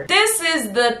never. This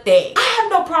is the thing. I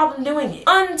have no problem doing it.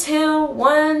 Until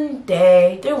one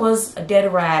day, there was a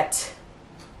dead rat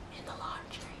in the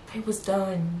laundry. It was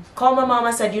done. Called my mom,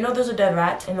 I said, you know there's a dead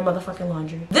rat in the motherfucking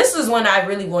laundry. This is when I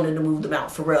really wanted to move them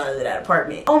out for real out of that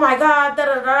apartment. Oh my god, da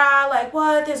da da da, like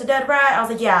what, there's a dead rat? I was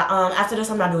like, yeah, after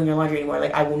this I'm not doing your laundry anymore.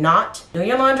 Like I will not do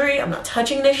your laundry, I'm not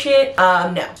touching this shit.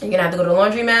 No, you're gonna have to go to the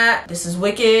laundromat. This is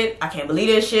wicked, I can't believe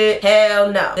this shit.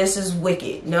 Hell no, this is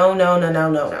wicked. No, no, no,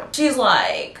 no, no, no. She's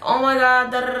like, oh my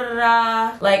god, da da da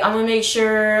da, like I'm gonna make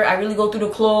sure I really go through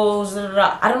the clothes, da da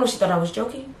da. I don't know if she thought I was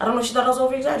joking. I don't know if she thought I was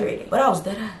over exaggerating, but I was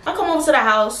dead ass. I come over to the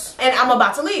house and I'm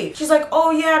about to leave. She's like,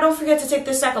 oh yeah, don't forget to take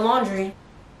this sack of laundry.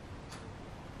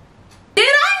 Did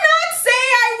I not say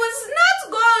I was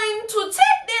not going to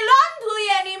take the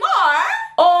laundry anymore?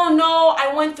 Oh no,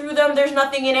 I went through them, there's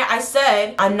nothing in it. I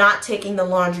said, I'm not taking the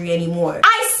laundry anymore.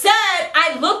 I said,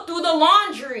 I looked through the the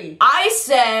laundry. I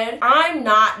said, I'm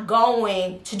not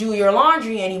going to do your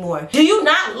laundry anymore. Do you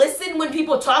not listen when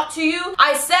people talk to you?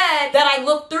 I said that I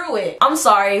looked through it. I'm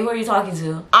sorry, who are you talking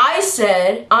to? I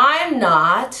said, I'm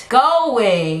not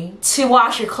going to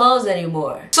wash your clothes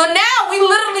anymore. So now we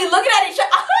literally looking at each other.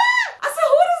 I said,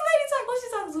 who is this lady talking? Who's she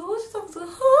talking to? Who's she talking to?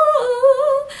 Who?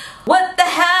 What the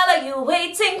hell are you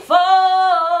waiting for?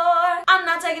 I'm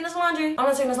not taking this laundry. I'm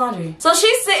not taking this laundry. So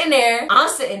she's sitting there, I'm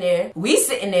sitting there, we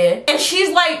sitting there, and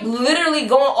she's like literally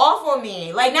going off on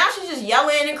me. Like now she's just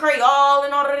yelling and Creole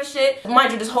and all of this shit.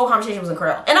 Mind you, this whole conversation was in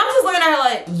Creole. And I'm just looking at her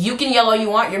like, you can yell all you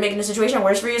want. You're making the situation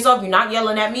worse for yourself. You're not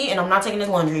yelling at me, and I'm not taking this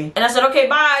laundry. And I said, okay,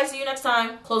 bye. See you next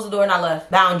time. Close the door and I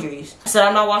left. Boundaries. I said,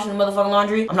 I'm not washing the motherfucking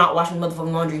laundry. I'm not washing the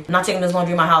motherfucking laundry. I'm not taking this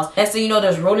laundry in my house. Next thing you know,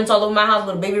 there's rodents all over my house,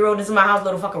 little baby rodents in my house,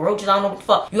 little fucking roaches. I don't know what the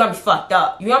fuck. You got me fucked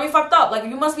up. You got me fucked up. Like,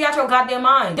 you must be out your goddamn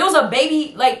mind. There was a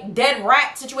baby, like, dead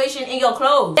rat situation in your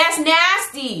clothes. That's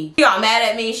nasty. She got mad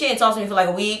at me. She ain't talked to me for like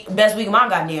a week. Best week of my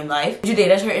goddamn life. What you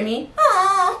did? That's hurting me?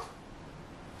 Aww.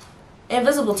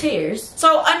 Invisible tears.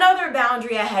 So another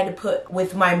boundary I had to put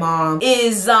with my mom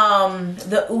is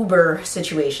the Uber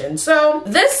situation. So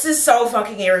this is so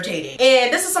fucking irritating,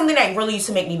 and this is something that really used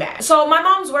to make me mad. So my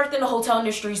mom's worked in the hotel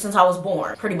industry since I was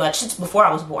born, pretty much since before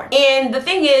I was born. And the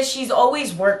thing is, she's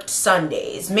always worked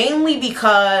Sundays, mainly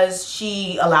because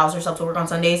she allows herself to work on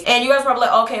Sundays. And you guys are probably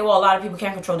like, okay, well, a lot of people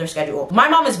can't control their schedule. My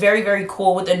mom is very, very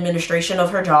cool with the administration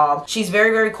of her job. She's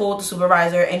very, very cool with the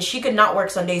supervisor, and she could not work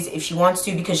Sundays if she wants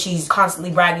to, because she's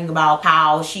constantly bragging about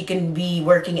how she can be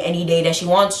working any day that she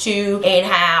wants to, and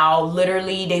how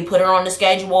literally they put her on the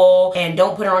schedule and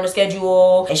don't put her on the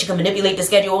schedule, and she can manipulate the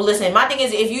schedule. Listen, my thing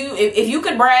is, if you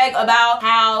could brag about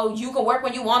how you can work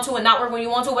when you want to and not work when you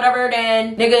want to, whatever,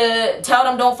 then nigga, tell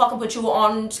them don't fucking put you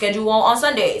on schedule on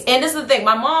Sundays. And this is the thing,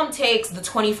 my mom takes the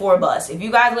 24 bus. If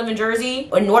you guys live in Jersey,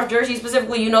 or North Jersey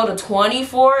specifically, you know the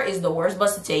 24 is the worst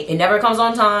bus to take. It never comes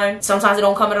on time. Sometimes it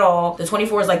don't come at all. The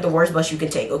 24 is like the worst bus you can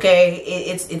take, okay?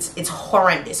 It's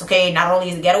horrendous, okay? Not only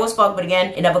is it ghetto as fuck, but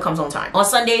again, it never comes on time. On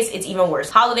Sundays, it's even worse.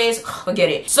 Holidays, forget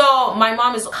it. So my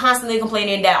mom is constantly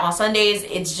complaining that on Sundays,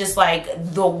 it's just like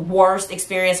the worst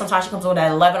experience. Sometimes she comes on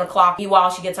at 11 o'clock.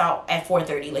 Meanwhile, she gets out at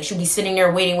 4:30. Like, she'll be sitting there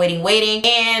waiting.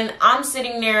 And I'm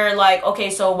sitting there like, okay,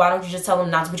 so why don't you just tell them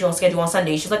not to put you on schedule on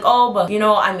Sundays? She's like, oh, but you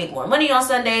know, I make more money on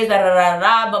Sundays, da da da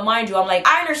da. But mind you, I'm like,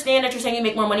 I understand that you're saying you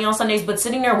make more money on Sundays, but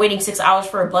sitting there waiting 6 hours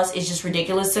for a bus is just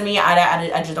ridiculous to me.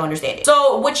 I just don't understand it.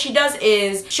 So what she does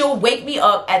is she'll wake me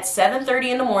up at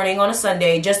 7:30 in the morning on a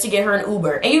Sunday just to get her an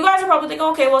Uber. And you guys are probably thinking,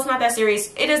 okay, well, it's not that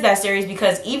serious. It is that serious,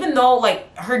 because even though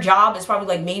like her job is probably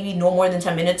like maybe no more than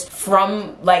 10 minutes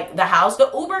from like the house, the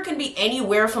Uber can be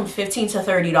anywhere from $15 to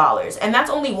 $30, and that's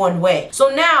only one way.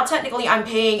 So now technically I'm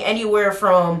paying anywhere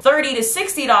from $30 to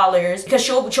 $60, because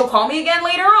she'll call me again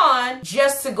later on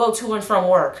just to go to and from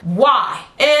work. Why?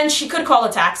 And she could call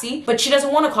a taxi, but she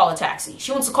doesn't want to call a taxi.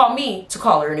 She wants to call me to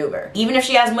call her an Uber, even if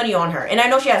she has money on her. And I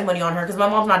know she has money on her because my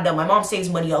mom's not dumb. My mom saves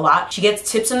money a lot. She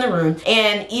gets tips in the room,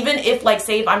 and even if like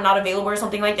say if I'm not available or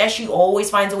something like that, she always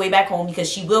finds a way back home because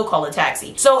she will call a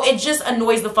taxi. So it just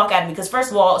annoys the fuck out of me, because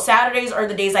first of all, Saturdays are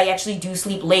the days I actually do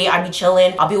sleep late. I be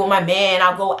chilling. I'll be with my man.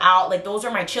 I'll go out. Like, those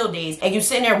are my chill days. And you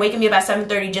sitting there waking me up at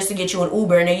 7:30 just to get you an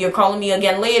Uber, and then you're calling me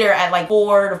again later at like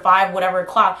 4 to 5 whatever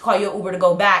o'clock, call you an Uber to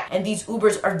go back. And these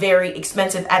Ubers are very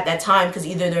expensive at that time, because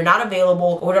either they're not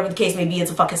available or whatever the case may be.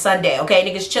 It's a fucking Sunday, okay?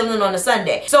 Niggas chilling on a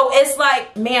Sunday. So it's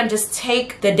like, ma'am, just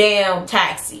take the damn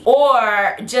taxi,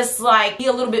 or just like be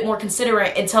a little bit more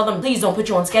considerate and tell them, please don't put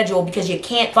you on schedule because you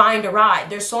can't find a ride.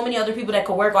 There's so many other people that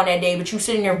could work on that day, but you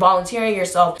sitting there volunteering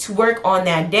yourself to work on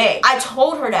that day. I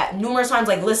told her that numerous times,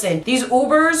 like, listen, these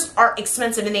Ubers are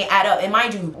expensive and they add up, and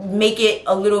mind you, make it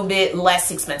a little bit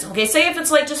less expensive, okay? Say if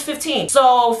it's like just 15,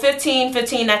 so 15,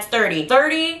 that's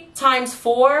 30 times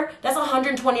 4, that's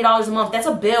 $120 a month. That's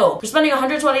a bill. You're spending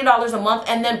 $120 a month,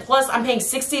 and then plus I'm paying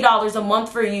 $60 a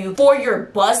month for you for your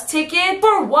bus ticket.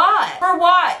 For what? For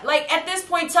what? Like, at this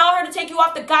point, tell her to take you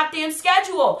off the goddamn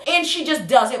schedule, and she just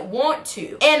doesn't want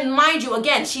to. And mind you,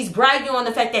 again, she's bragging on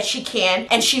the fact that she can,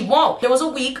 and she won't. There was a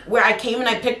week where I came and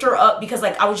I picked her up because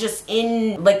like I was just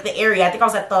in like the area. I think I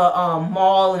was at the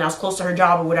mall, and I was close to her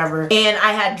job or whatever, and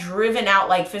I had driven out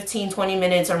like 15-20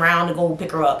 minutes around to go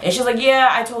pick her up. And she's like, yeah,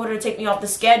 I told her to take me off the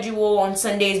schedule on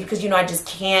Sundays because, you know, I just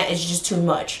can't. It's just too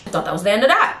much. I thought that was the end of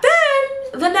that.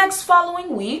 Then the next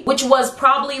following week, which was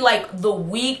probably like the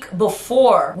week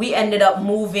before we ended up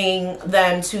moving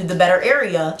them to the better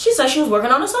area, she said she was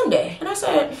working on a Sunday. And I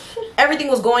said, everything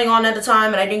was going on at the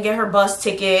time and I didn't get her bus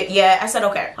ticket yet, I said,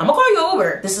 okay, I'm gonna call you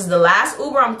Uber. This is the last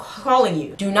Uber I'm calling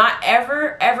you. Do not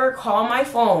ever call my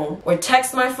phone or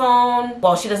text my phone.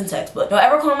 Well, she doesn't text, but don't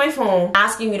ever call my phone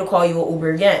asking me to call you an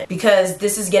Uber again, because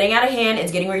this is getting out of hand.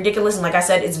 It's getting ridiculous, and like I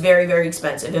said, it's very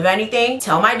expensive. If anything,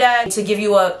 tell my dad to give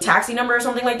you a taxi number or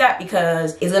something like that,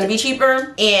 because it's gonna be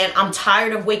cheaper and I'm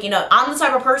tired of waking up. I'm the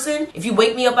type of person, if you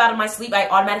wake me up out of my sleep, I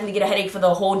automatically get a headache for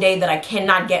the whole day that I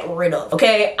cannot get rid of.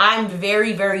 Okay, I'm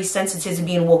very sensitive to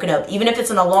being woken up. Even if it's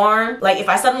an alarm, like if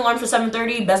I set an alarm for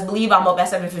 7:30, best believe I'm up at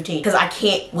 7:15, because I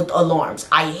can't with alarms.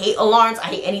 I hate alarms. I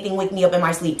hate anything wake me up in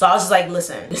my sleep. So I was just like,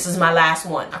 listen, this is my last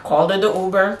one. I called her the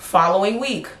Uber. Following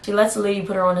week, she lets the lady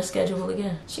put her on the schedule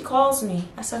again. She calls me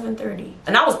at 7:30,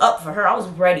 and I was up for her. I was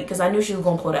ready because I knew she was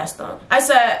gonna pull that stunt. I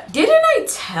said, didn't I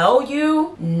tell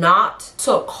you not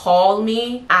to call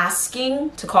me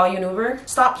asking to call you an Uber?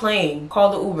 Stop playing.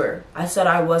 Call the Uber. I said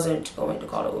I wasn't going to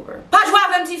call the Uber.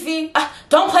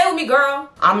 Don't play with me, girl.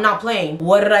 I'm not playing.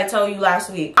 What did I tell you last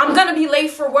week? I'm gonna be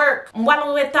late for work.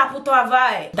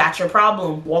 That's your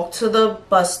problem. Walk to the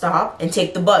bus stop and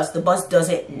take the bus. The bus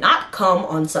doesn't not come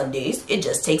on Sundays. It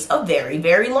just takes a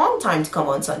very long time to come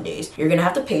on Sundays. You're gonna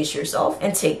have to pace yourself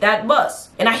and take that bus.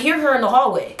 And I hear her in the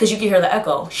hallway, because you can hear the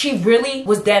echo. She really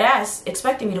was dead ass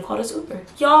expecting me to call this Uber.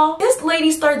 Y'all, this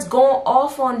lady starts going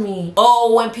off on me.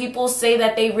 Oh, when people say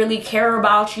that they really care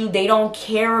about you, they don't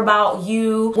care about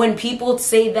you. When people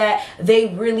say that they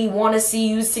really want to see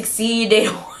you succeed, they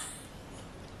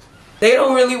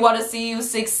don't really want to see you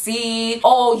succeed.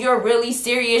 Oh, you're really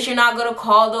serious? You're not gonna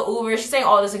call the Uber? She's saying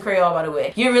all this in Creole, by the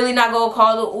way. You're really not gonna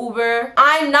call the Uber?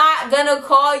 I'm not gonna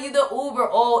call you the Uber.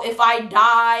 Oh, if I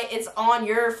die, it's on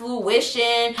your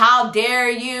fruition. How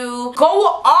dare you? Go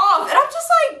off. And I'm just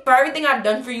like, for everything I've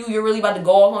done for you, you're really about to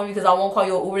go off on me because I won't call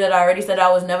you an Uber that I already said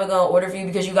I was never gonna order for you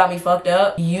because you got me fucked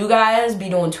up. You guys be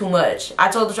doing too much. I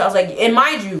told the I was like, and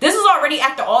mind you, this is already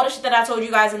after all the shit that I told you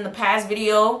guys in the past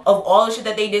video of all the shit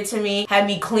that they did to me. Had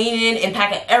me cleaning and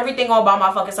packing everything all by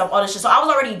my fucking self, all this shit. So I was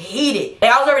already heated.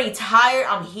 Like I was already tired.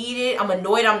 I'm heated. I'm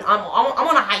annoyed. I'm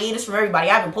on a hiatus from everybody.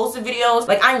 I haven't posted videos.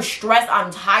 Like I'm stressed.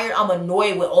 I'm tired. I'm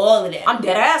annoyed with all of that. I'm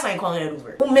dead ass. I ain't calling it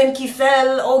Uber.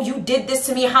 Oh, you did this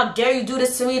to me. How dare you do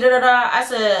this to me? I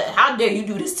said, how dare you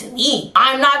do this to me?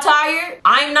 I'm not tired.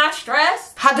 I'm not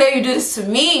stressed. How dare you do this to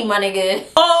me, my nigga?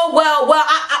 Oh, well,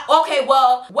 okay,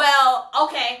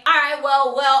 okay. All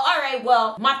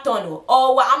right, my tono.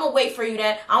 Oh, well, I'm gonna wait for you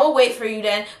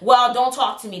then. Well, don't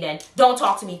talk to me then. Don't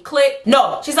talk to me. Click.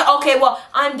 No. She said, okay, well,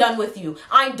 I'm done with you.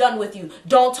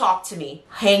 Don't talk to me.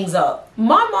 Hangs up.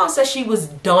 My mom said she was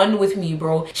done with me,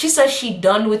 bro. She said she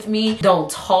done with me. Don't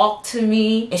talk to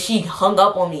me. And she hung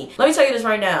up on me. Let me tell you this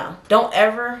right now. Don't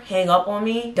ever hang up on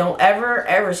me. Don't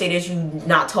ever say that you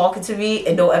not talking to me.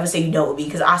 And don't ever say you done with me.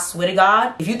 Because I swear to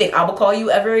God, if you think I will call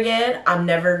you ever again, I'm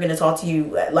never going to talk to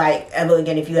you like ever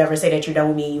again if you ever say that you're done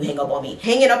with me and you hang up on me.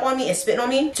 Hanging up on me and spitting on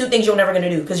me, two things you're never gonna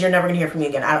do, because you're never gonna hear from me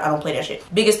again. I don't play that shit.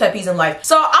 Biggest pet peeves in life.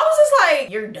 So I was just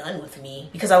like, you're done with me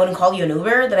because I wouldn't call you an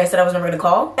Uber that I said I was never gonna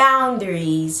call.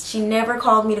 Boundaries. She never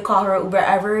called me to call her Uber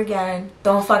ever again.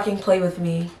 Don't fucking play with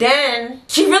me. Then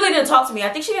she really didn't talk to me. I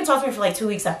think she didn't talk to me for like 2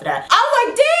 weeks after that. I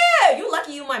was like, damn, you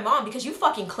lucky you my mom, because you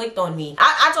fucking clicked on me.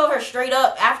 I told her straight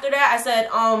up after that. I said,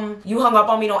 you hung up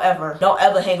on me. Don't ever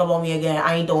hang up on me again.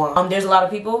 I ain't doing. There's a lot of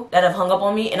people that have hung up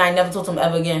on me and I never told them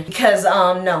ever again, because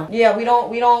no. Yeah, we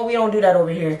don't do that over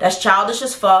here. That's childish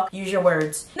as fuck. Use your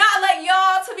words. Not like,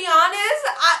 y'all, to be honest,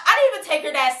 I didn't even take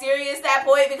her that serious that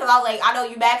point, because I was like, I know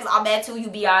you mad because I'm mad too, you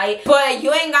be alright. But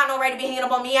you ain't got no right to be hanging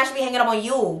up on me. I should be hanging up on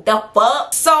you. The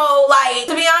fuck? So like,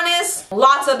 to be honest,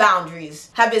 lots of boundaries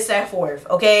have been set forth,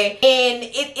 okay? And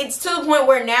it's to the point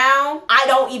where now I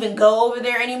don't even go over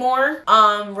there anymore.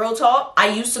 Real talk. I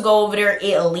used to go over there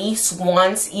at least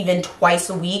once, even twice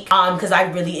a week, because I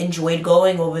really enjoyed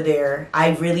going over there.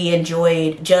 I really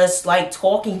enjoyed just like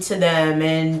talking to them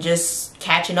and just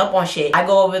catching up on shit. I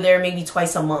go over there maybe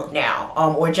twice a month now,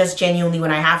 or just genuinely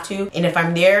when I have to. And if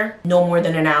I'm there, no more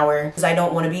than an hour, because I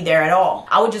don't want to be there at all.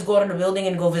 I would just go to the building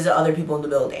and go visit other people in the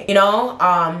building, you know?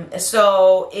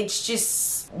 So it's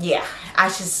just, yeah, I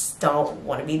just don't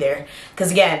want to be there,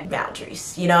 because again,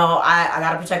 boundaries, you know. I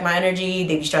gotta protect my energy.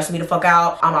 They be stressing me the fuck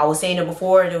out. I was saying it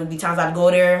before, there would be times I'd go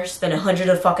there, spend $100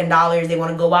 of fucking dollars. They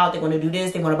want to go out, they want to do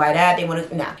this, they want to buy that, they want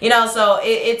to, nah, you know. So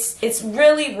it's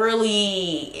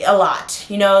really a lot,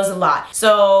 you know. It's a lot.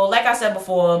 So like I said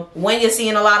before, when you're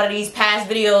seeing a lot of these past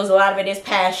videos, a lot of it is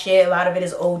past shit, a lot of it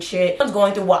is old shit. I'm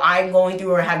going through what I'm going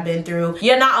through or have been through.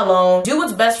 You're not alone. Do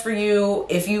what's best for you.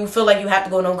 If you feel like you have to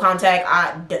go no contact,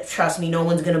 trust me, no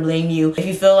one's gonna blame you. If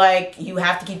you feel like you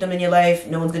have to keep them in your life,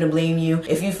 no one's gonna blame you.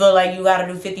 If you feel like you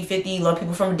gotta do 50-50, love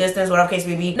people from a distance, whatever case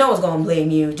may be, no one's gonna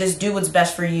blame you. Just do what's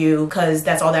best for you, because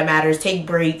that's all that matters. Take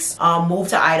breaks, move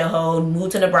to Idaho,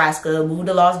 move to Nebraska, move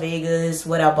to Las Vegas,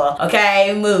 whatever.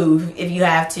 Okay, move if you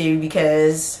have to,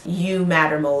 because you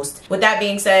matter most. With that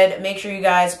being said, make sure you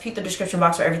guys peep the description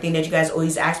box for everything that you guys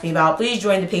always ask me about. Please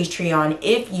join the Patreon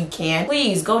if you can.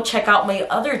 Please go check out my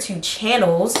other 2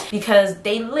 channels because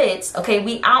they lit. Okay,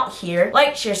 we out here.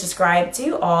 Like, share, subscribe,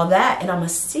 do all that, and I'ma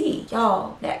see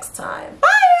y'all next time.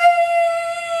 Bye!